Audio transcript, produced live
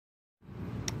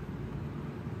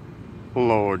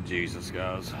Lord Jesus,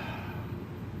 guys.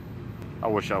 I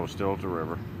wish I was still at the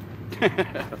river.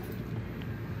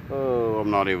 Oh,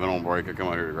 I'm not even on break. I come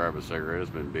out here to grab a cigarette.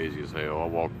 It's been busy as hell. I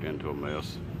walked into a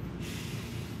mess.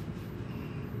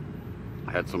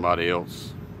 I had somebody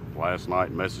else last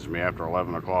night message me after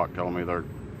 11 o'clock telling me they're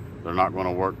not going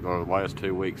to work the last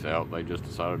 2 weeks out. They just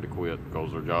decided to quit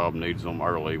because their job needs them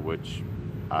early, which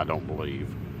I don't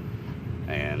believe.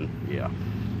 And yeah.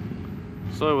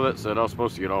 So with that said, I was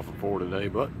supposed to get off at 4 today,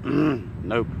 but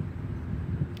nope.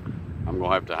 I'm going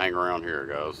to have to hang around here,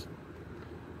 guys.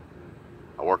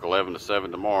 I work 11 to 7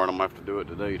 tomorrow, and I'm going to have to do it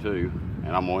today, too.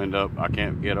 And I'm going to end up, I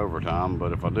can't get overtime,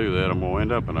 but if I do that, I'm going to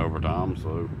end up in overtime,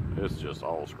 so it's just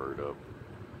all screwed up.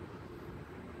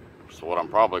 So what I'm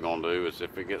probably going to do is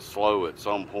if it gets slow at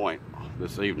some point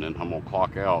this evening, I'm going to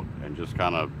clock out and just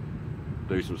kind of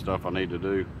do some stuff I need to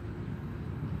do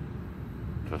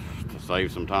to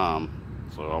save some time,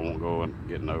 so I won't go and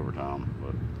get in overtime.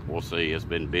 But we'll see. It's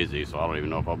been busy, so I don't even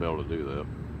know if I'll be able to do that.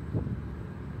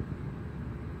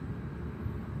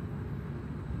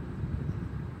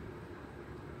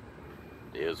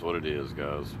 It is what it is,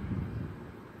 guys.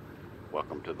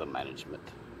 Welcome to the management.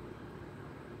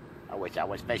 I wish I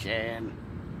was fishing.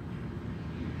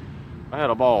 I had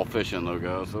a ball fishing though,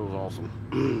 guys. It was awesome.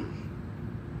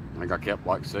 I think I kept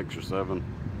like 6 or 7.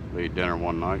 We ate dinner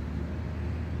one night.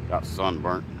 Got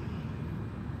sunburnt.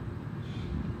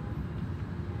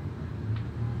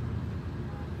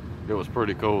 It was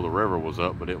pretty cool. The river was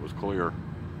up, but it was clear.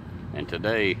 And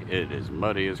today it is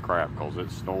muddy as crap because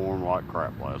it stormed like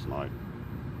crap last night.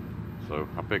 So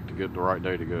I picked the right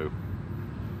day to go.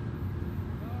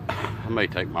 I may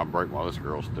take my break while this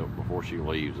girl's still before she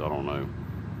leaves. I don't know.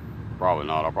 Probably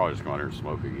not. I'll probably just go out here and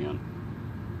smoke again.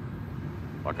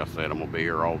 Like I said, I'm gonna be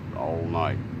here all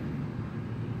night.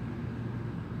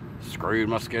 Screwed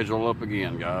my schedule up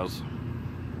again, guys.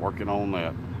 Working on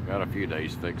that. Got a few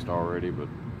days fixed already, but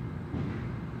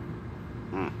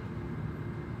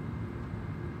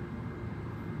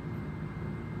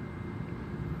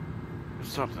it's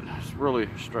something. It's really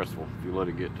stressful if you let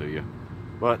it get to you.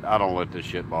 But I don't let this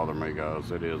shit bother me,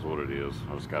 guys. It is what it is.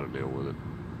 I just got to deal with it.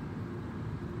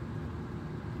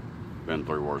 Been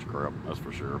through worse crap, that's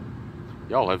for sure.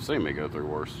 Y'all have seen me go through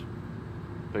worse.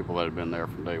 People that have been there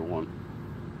from day one.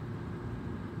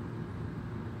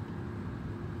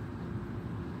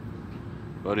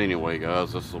 But anyway,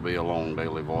 guys, this will be a long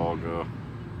daily vlog.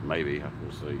 Maybe,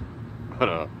 we'll see.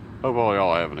 But hope all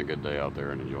y'all are having a good day out there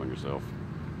and enjoying yourself.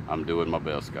 I'm doing my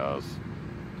best, guys.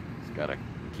 Just gotta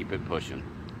keep it pushing.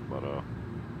 But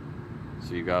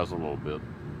see you guys in a little bit.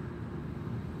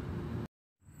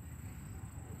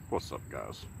 What's up,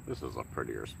 guys? This is a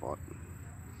prettier spot.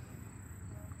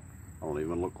 I don't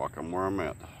even look like I'm where I'm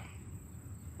at.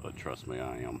 But trust me,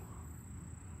 I am.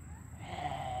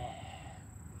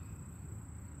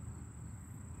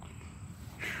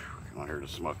 Come out here to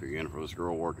smoke again for this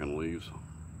girl working leaves.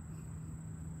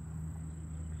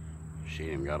 She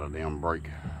ain't got a damn break.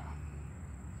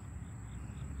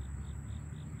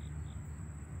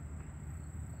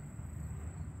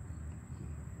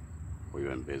 We've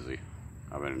been busy.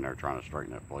 I've been in there trying to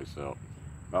straighten that place out.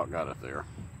 About got it there.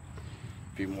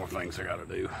 A few more things I gotta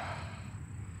do.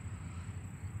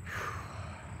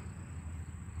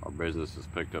 Our business has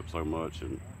picked up so much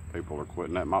and people are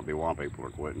quitting. That might be why people are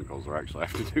quitting, because they're actually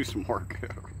having to do some work.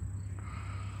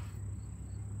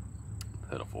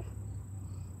 Pitiful.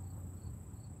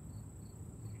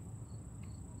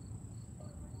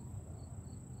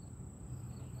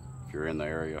 If you're in the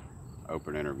area,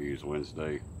 open interviews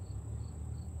Wednesday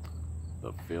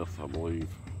the 5th, I believe,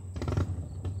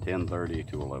 10:30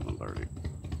 to 11:30.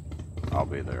 I'll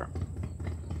be there.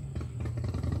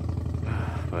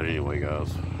 But anyway,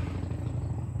 guys,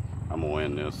 I'm gonna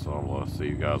end this. So I'll see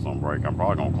you guys on break. I'm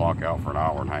probably gonna clock out for an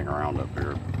hour and hang around up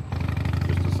here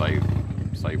just to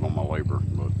save on my labor.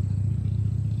 But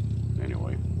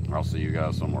anyway, I'll see you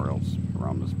guys somewhere else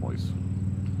around this place.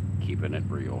 Keeping it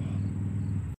real.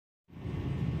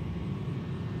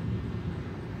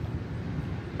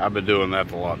 I've been doing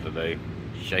that a lot today,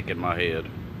 shaking my head.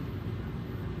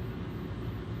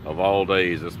 Of all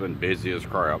days, it's been busy as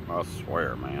crap, I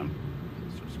swear, man.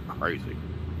 It's just crazy.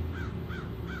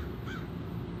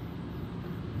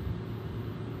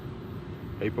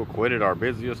 People quit at our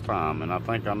busiest time, and I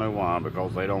think I know why,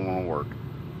 because they don't want to work.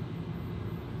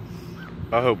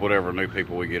 I hope whatever new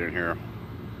people we get in here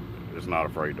is not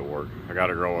afraid to work. I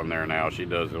got a girl in there now. She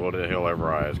does what the hell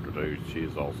ever I ask her to.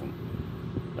 She's awesome.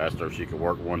 Asked her if she could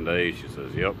work one day. She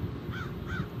says, yep.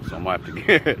 So I'm going to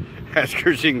have to ask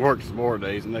her if she can work some more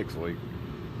days next week.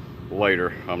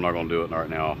 Later. I'm not going to do it right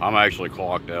now. I'm actually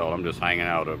clocked out. I'm just hanging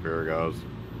out up here, guys.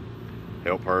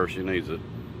 Help her if she needs it.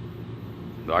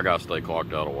 But I gotta stay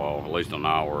clocked out a while, at least an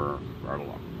hour right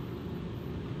along.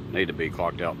 Need to be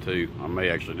clocked out too. I may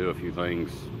actually do a few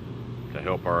things to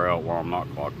help her out while I'm not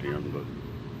clocked in, but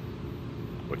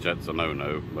which that's a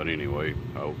no-no. But anyway,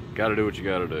 oh, gotta do what you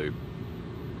gotta do.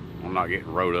 I'm not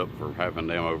getting rode up for having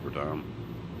damn overtime.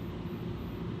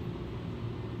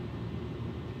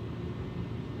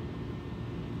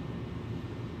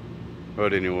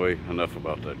 But anyway, enough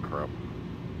about that crap.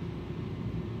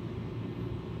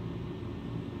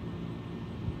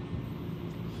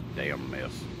 Damn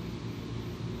mess.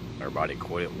 Everybody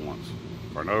quit at once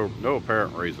for no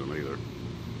apparent reason either.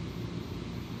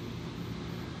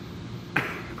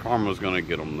 Karma's gonna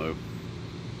get them though.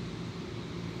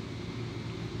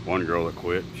 One girl that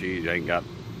quit, she ain't got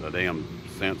the damn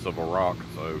sense of a rock,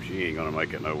 so she ain't gonna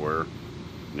make it nowhere.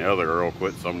 And the other girl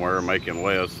quit somewhere making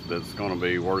less that's gonna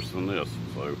be worse than this.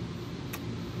 So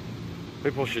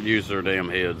people should use their damn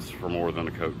heads for more than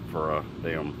a coat for a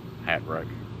damn hat rack.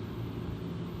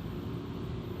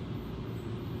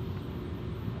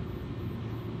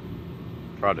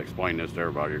 Tried to explain this to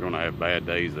everybody. You're gonna have bad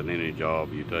days in any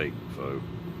job you take, so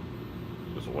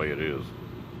just the way it is.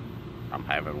 I'm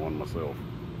having one myself.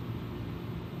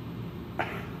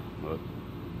 But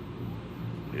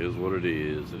it is what it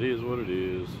is. It is what it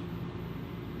is.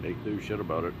 Can't do shit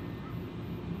about it.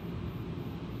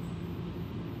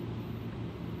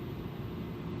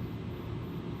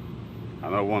 I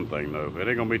know one thing though, it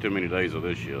ain't gonna be too many days of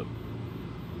this shit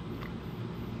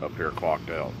up here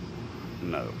clocked out.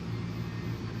 No.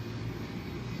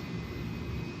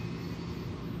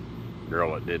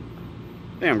 Girl that did,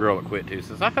 damn girl that quit too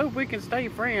says, I hope we can stay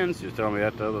friends. She was telling me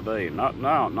that the other day. Not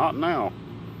now, not now.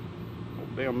 Well,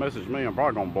 damn message me, I'm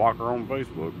probably gonna block her on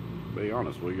Facebook, to be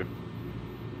honest with you.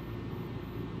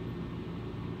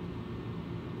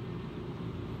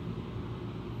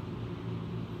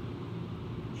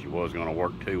 She was gonna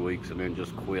work 2 weeks and then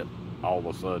just quit all of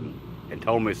a sudden. And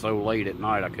told me so late at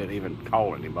night I couldn't even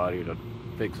call anybody to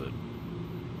fix it.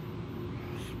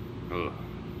 Ugh.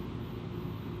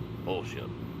 Bullshit.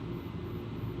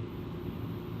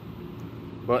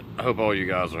 But I hope all you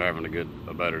guys are having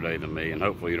a better day than me, and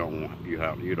hopefully you don't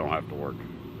have to work.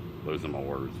 Losing my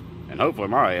words. And hopefully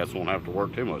my ass won't have to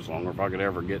work too much longer. If I could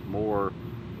ever get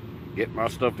my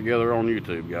stuff together on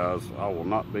YouTube, guys,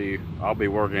 I'll be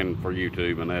working for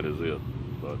YouTube, and that is it.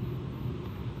 But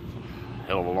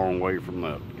hell of a long way from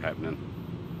that happening.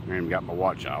 I ain't even got my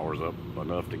watch hours up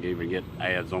enough to even get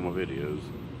ads on my videos,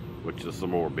 which is some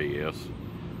more BS.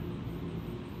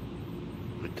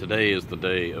 Today is the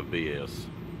day of BS.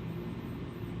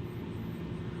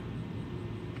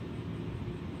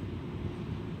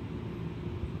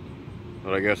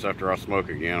 But I guess after I smoke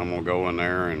again, I'm gonna go in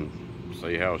there and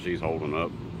see how she's holding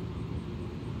up.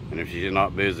 And if she's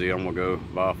not busy, I'm gonna go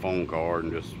buy a phone card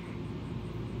and just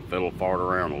fiddle fart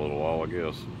around a little while, I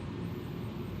guess.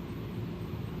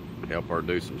 Help her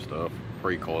do some stuff,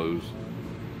 pre-close.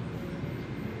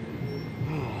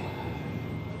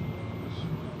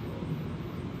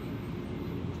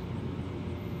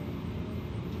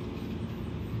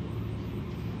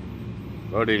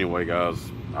 But anyway, guys,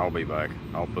 I'll be back.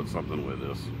 I'll put something with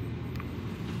this.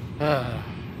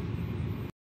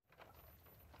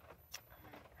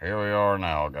 Here we are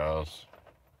now, guys.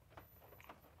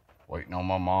 Waiting on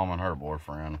my mom and her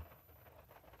boyfriend.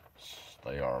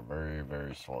 They are very,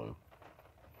 very slow.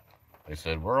 They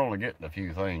said, we're only getting a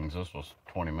few things. This was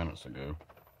 20 minutes ago.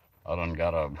 I done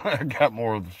got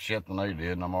more shit than they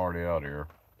did, and I'm already out here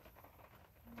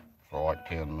for like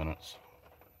 10 minutes.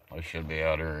 They should be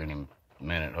out here in a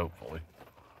minute, hopefully.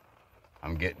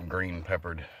 I'm getting green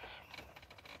peppered.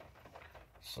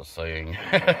 It's a saying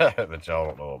that y'all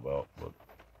don't know about, but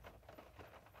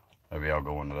maybe I'll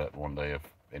go into that one day if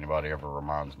anybody ever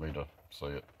reminds me to say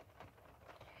it.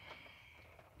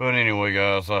 But anyway,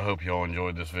 guys, I hope y'all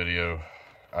enjoyed this video.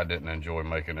 I didn't enjoy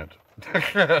making it.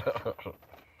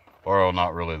 Well,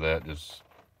 not really that, just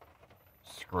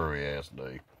screwy ass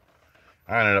day.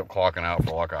 I ended up clocking out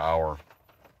for like an hour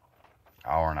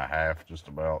and a half, just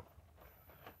about.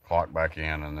 Clocked back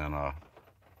in, and then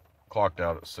clocked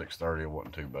out at 6:30. It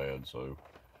wasn't too bad, so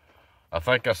I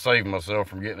think I saved myself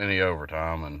from getting any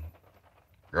overtime. And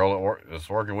girl that's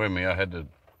working with me, I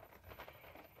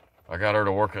got her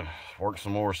to work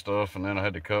some more stuff, and then I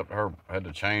had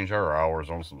to change her hours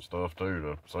on some stuff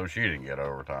too, so she didn't get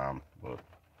overtime. But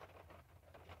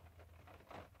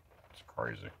it's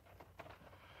crazy.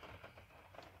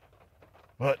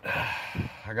 But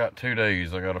I got 2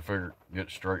 days I gotta get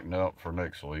straightened out for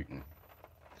next week, and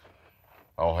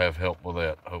I'll have help with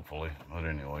that, hopefully. But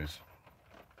anyways,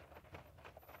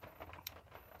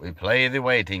 We play the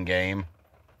waiting game.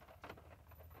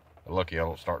 Lucky I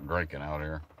don't start drinking out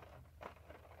here.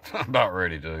 I'm about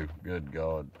ready to. Good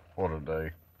God. What a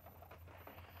day.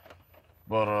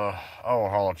 But, I'll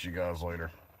holler at you guys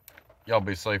later. Y'all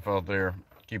be safe out there.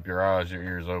 Keep your eyes, your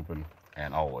ears open.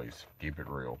 And always keep it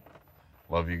real.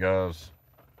 Love you guys.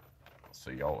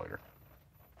 See y'all later.